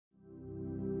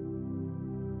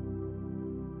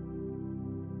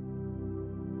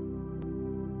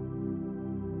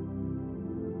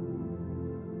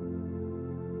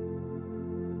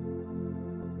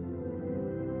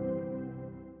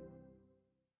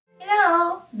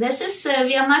This is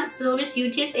Sylvia Mansour with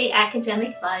UTSA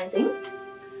Academic Advising.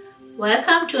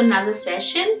 Welcome to another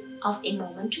session of A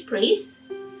Moment to Breathe.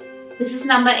 This is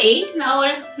number 8 in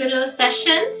our little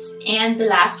sessions and the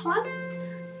last one.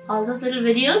 All those little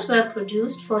videos were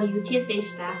produced for UTSA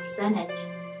Staff Senate.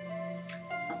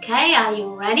 Okay, are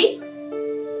you ready?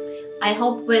 I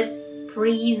hope with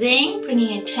breathing,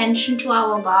 bringing attention to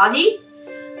our body,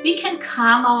 we can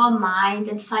calm our mind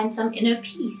and find some inner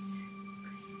peace.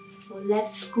 So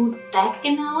let's scoot back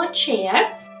in our chair.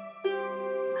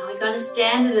 Now we're going to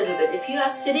stand a little bit. If you are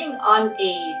sitting on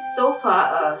a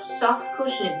sofa, a soft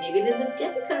cushion, it may be a little bit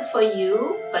difficult for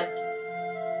you, but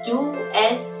do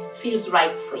as feels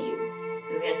right for you.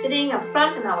 So we are sitting up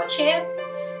front in our chair.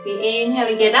 We inhale,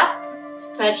 we get up,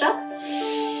 stretch up.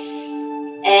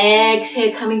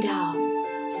 Exhale, coming down.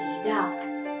 Sitting down.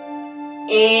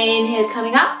 Inhale,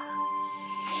 coming up.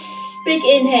 Big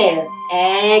inhale.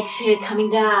 Exhale, coming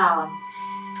down.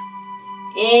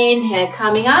 Inhale,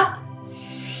 coming up.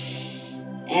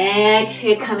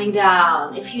 Exhale, coming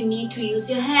down. If you need to use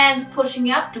your hands pushing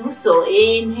up, do so.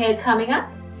 Inhale, coming up.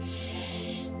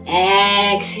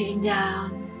 Exhaling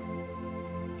down.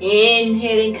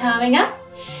 Inhaling, coming up.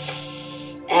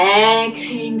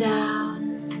 Exhaling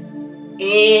down.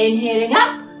 Inhaling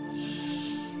up.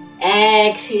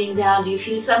 Exhaling down. Do you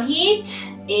feel some heat?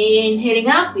 Inhaling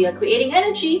up. We are creating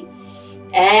energy.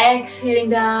 Exhaling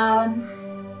down.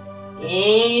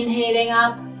 Inhaling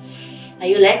up. Are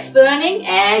your legs burning?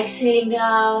 Exhaling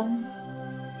down.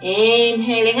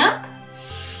 Inhaling up.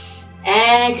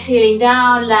 Exhaling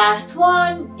down. Last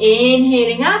one.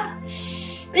 Inhaling up.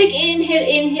 Big inhale,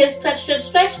 inhale, stretch, stretch,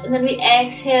 stretch. And then we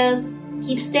exhale.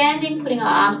 Keep standing, putting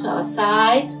our arms to our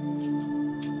side.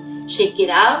 Shake it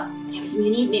out. Everything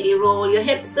you need, maybe roll your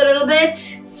hips a little bit.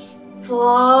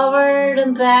 Forward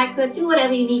and backward. Do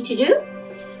whatever you need to do.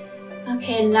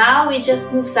 Okay, now we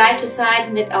just move side to side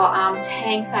and let our arms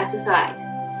hang side to side.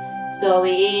 So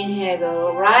we inhale,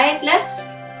 go right, left.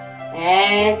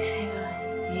 Exhale,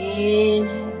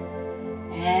 inhale,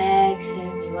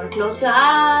 exhale. You want to close your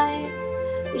eyes.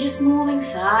 We're just moving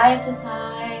side to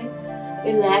side,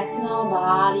 relaxing our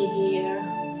body here.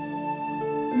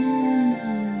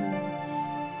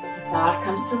 Thought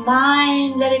comes to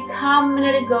mind, let it come,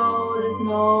 let it go. There's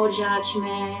no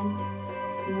judgment.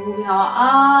 Moving our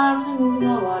arms and moving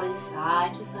our body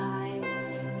side to side.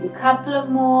 Do a couple of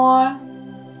more.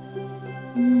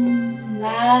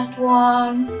 Last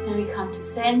one. Then we come to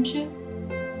center.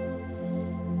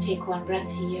 Take one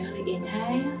breath here.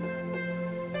 Inhale.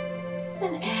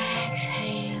 And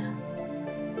exhale.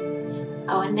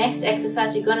 Our next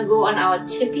exercise, we're going to go on our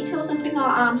tippy toes and bring our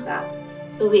arms up.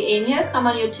 So we inhale, come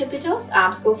on your tippy toes,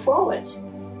 arms go forward.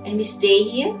 And we stay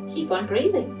here, keep on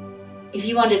breathing. If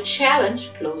you want a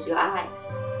challenge, close your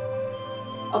eyes.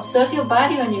 Observe your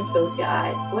body when you close your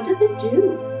eyes. What does it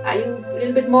do? Are you a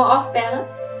little bit more off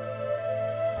balance?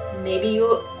 Maybe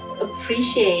you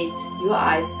appreciate your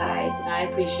eyesight, and I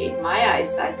appreciate my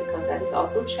eyesight because that is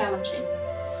also challenging.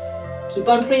 Keep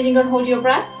on breathing, don't hold your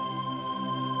breath.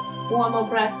 One more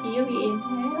breath here, we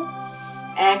inhale.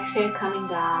 Exhale, coming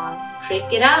down.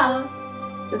 Shake it out.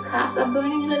 Your calves are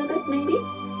burning a little bit, maybe.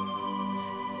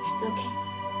 That's okay.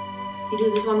 We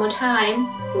do this one more time.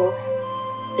 So,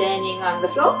 standing on the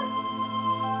floor.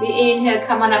 We inhale,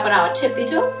 come on up on our tippy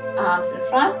toes, arms in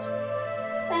front.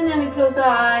 And then we close our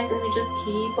eyes and we just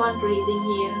keep on breathing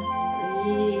here.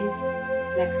 Breathe.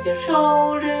 Relax your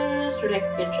shoulders,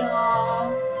 relax your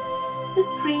jaw. Just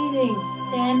breathing,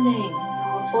 standing.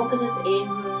 Our focus is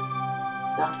inward.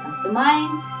 Thought comes to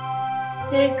mind.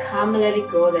 Let it come, let it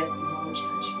go. There's no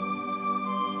judgment.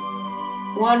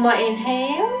 One more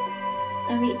inhale.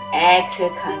 And we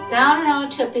exhale, coming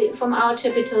down from our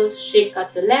tippy toes. Shake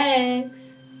out your legs.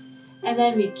 And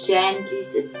then we gently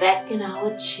sit back in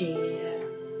our chair.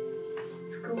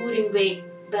 Scooting way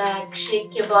back.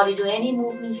 Shake your body. Do any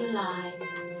movement you like.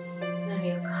 And then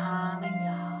we are calming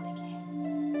down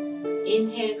again.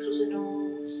 Inhaling through the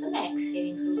nose and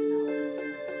exhaling through the nose.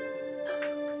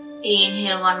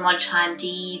 Inhale one more time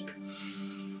deep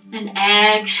and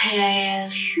exhale.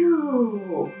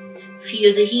 Phew.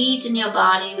 Feel the heat in your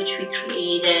body which we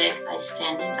created by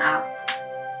standing up.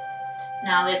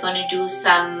 Now we're going to do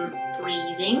some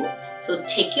breathing. So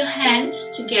take your hands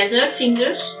together,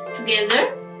 fingers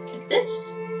together like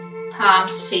this.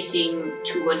 Palms facing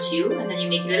towards you, and then you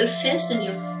make a little fist and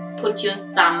you put your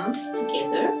thumbs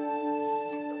together.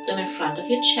 Put them in front of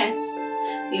your chest.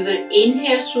 We will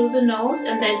inhale through the nose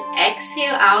and then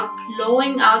exhale out,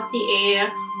 blowing out the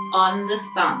air on the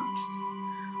thumbs.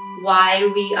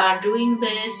 While we are doing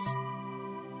this,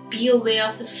 be aware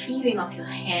of the feeling of your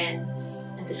hands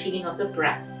and the feeling of the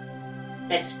breath.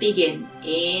 Let's begin.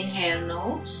 Inhale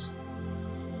nose,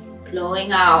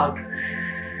 blowing out.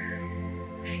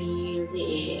 Feel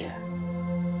the air.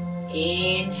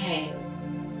 Inhale.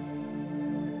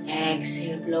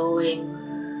 Exhale, blowing.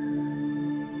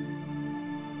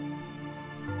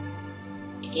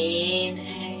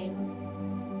 Inhale.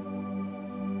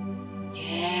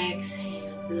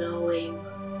 Exhale, blowing.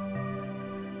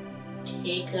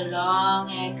 Take a long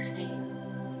exhale.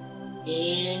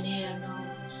 Inhale nose.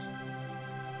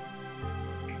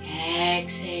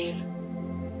 Exhale.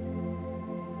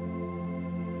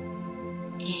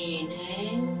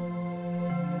 Inhale.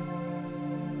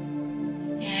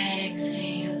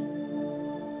 Exhale.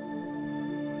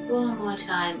 One more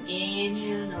time.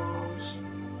 Inhale nose.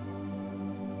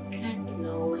 And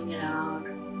blowing it out.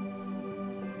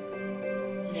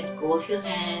 Let go of your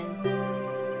hand.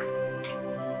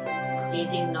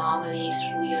 Breathing normally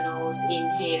through your nose,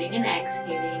 inhaling and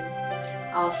exhaling.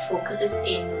 Our focus is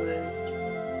inward.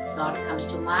 Thought comes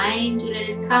to mind, you let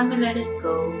it come and let it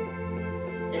go.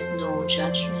 There's no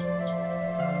judgment.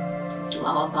 Do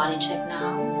our body check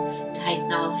now.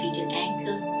 Tighten our feet and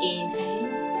ankles. Inhale.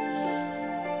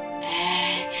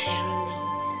 Exhale,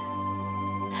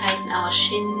 release. Tighten our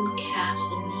shin,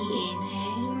 calves and knee. Inhale.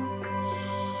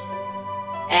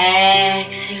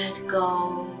 Exhale, let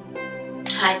go.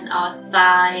 Tighten our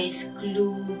thighs,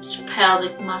 glutes,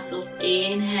 pelvic muscles.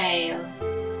 Inhale.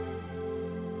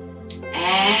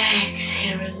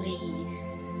 Exhale,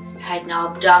 release. Tighten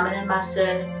our abdominal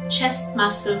muscles, chest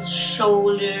muscles,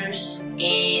 shoulders.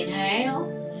 Inhale.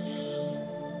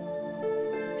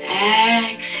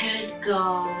 Exhale, let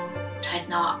go.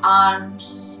 Tighten our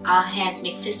arms, our hands,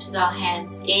 make fists with our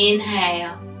hands.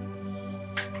 Inhale.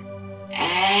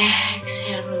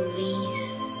 Exhale, release.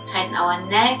 Tighten our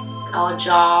neck, our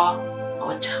jaw,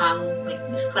 our tongue, make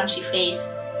this crunchy face.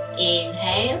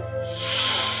 Inhale.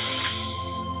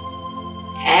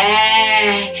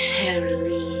 Exhale,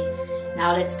 release.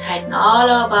 Now let's tighten all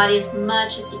our body as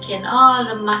much as you can, all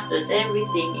the muscles,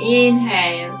 everything.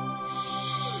 Inhale.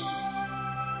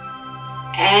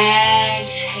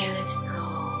 Exhale, let go.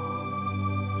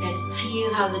 Let it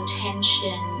feel how the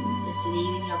tension is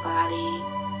leaving your body.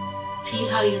 Feel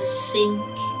how you sink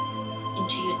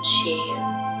into your chair.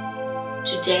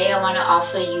 Today I want to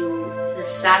offer you the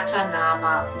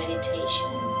Satanama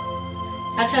meditation.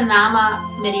 Satanama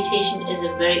meditation is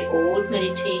a very old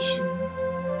meditation.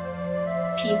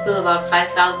 People about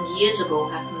 5,000 years ago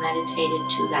have meditated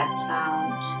to that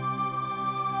sound.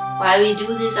 While we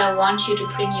do this, I want you to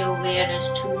bring your awareness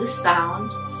to the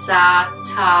sound,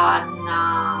 Satanama.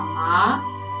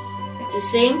 At the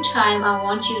same time, I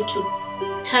want you to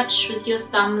touch with your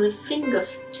thumb the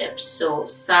fingertips. So,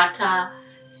 Satanama.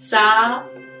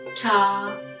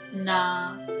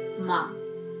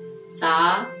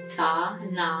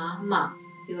 Satanama.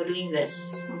 You are doing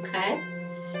this, okay?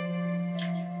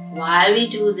 While we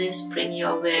do this, bring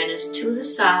your awareness to the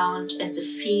sound and the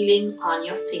feeling on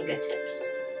your fingertips.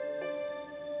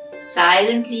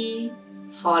 Silently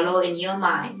follow in your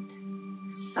mind.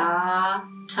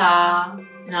 Satanama.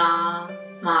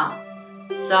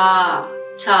 Satanama.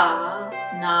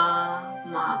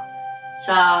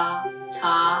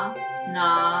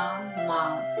 Satanama.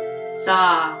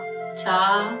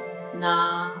 Satanama.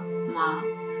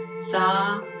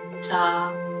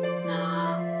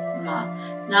 Satanama.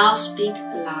 Now speak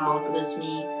loud with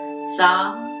me.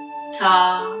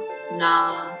 Satanama.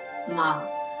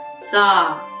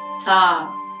 Satanama.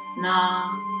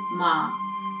 Satanama.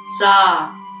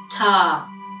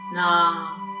 Satanama.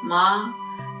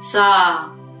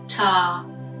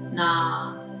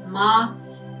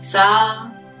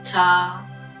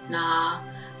 Satanama.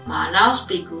 Now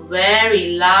speak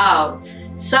very loud.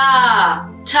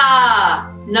 Satanama.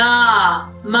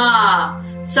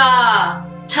 Satanama.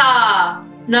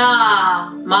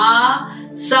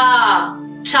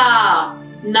 Satanama.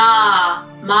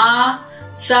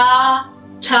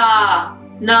 Satanama.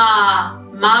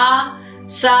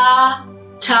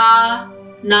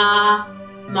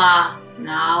 Satanama.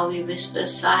 Now we whisper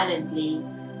silently.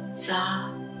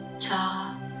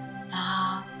 Satanama.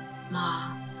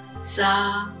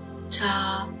 Satanama.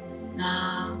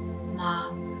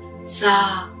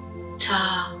 Satanama.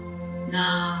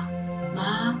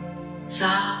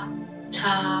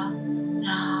 Satanama.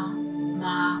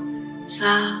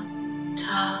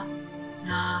 Satanama.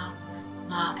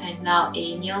 And now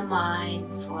in your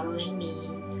mind, following me.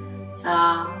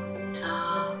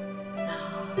 Satanama.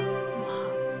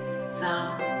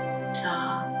 Satanama.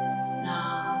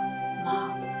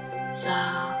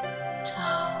 Satanama.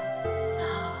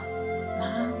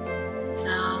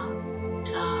 Satanama.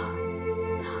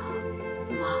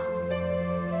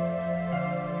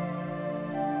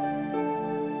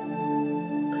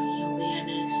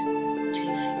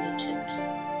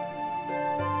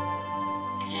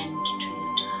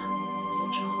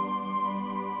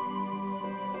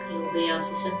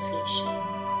 the sensation.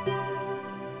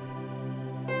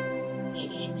 We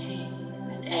inhale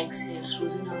and exhale through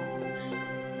the nose.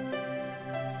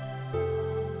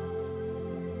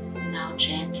 Now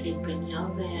gently bring your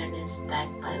awareness back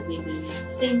by wiggling your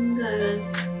fingers,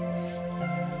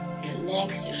 your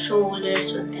legs, your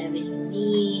shoulders, whatever you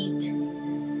need.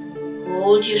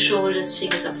 Hold your shoulders,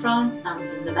 fingers up front, thumbs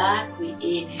in the back. We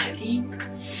inhale deep.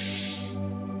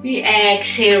 We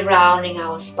exhale, rounding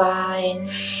our spine.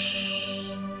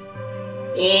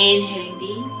 Inhaling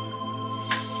deep.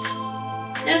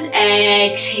 And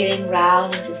exhaling,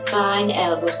 rounding the spine,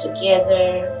 elbows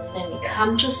together. Then we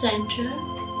come to center.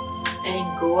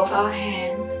 Letting go of our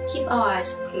hands. Keep our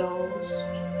eyes closed.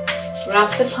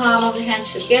 Rub the palm of the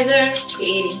hands together,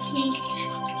 creating heat.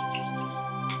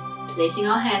 Placing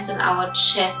our hands on our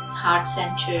chest, heart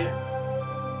center.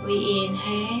 We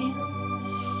inhale.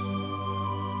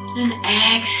 And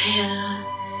exhale.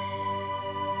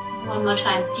 One more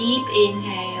time, deep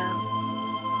inhale.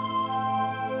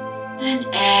 And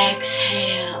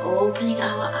exhale, opening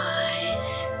our eyes.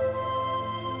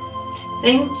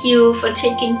 Thank you for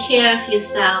taking care of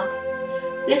yourself.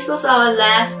 This was our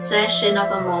last session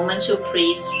of A Moment to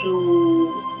Breathe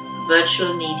through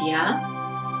virtual media.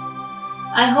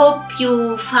 I hope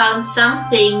you found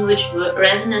something which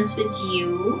resonates with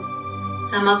you.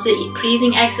 Some of the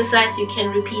breathing exercise you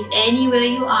can repeat anywhere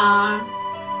you are,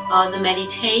 or the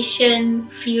meditation,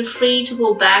 feel free to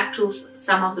go back to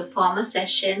some of the former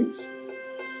sessions.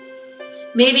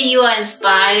 Maybe you are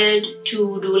inspired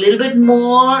to do a little bit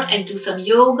more and do some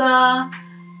yoga,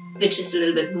 which is a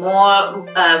little bit more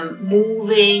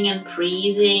moving and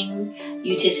breathing.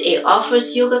 UTSA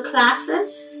offers yoga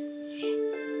classes.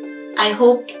 I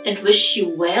hope and wish you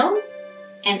well,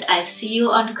 and I see you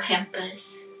on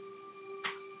campus.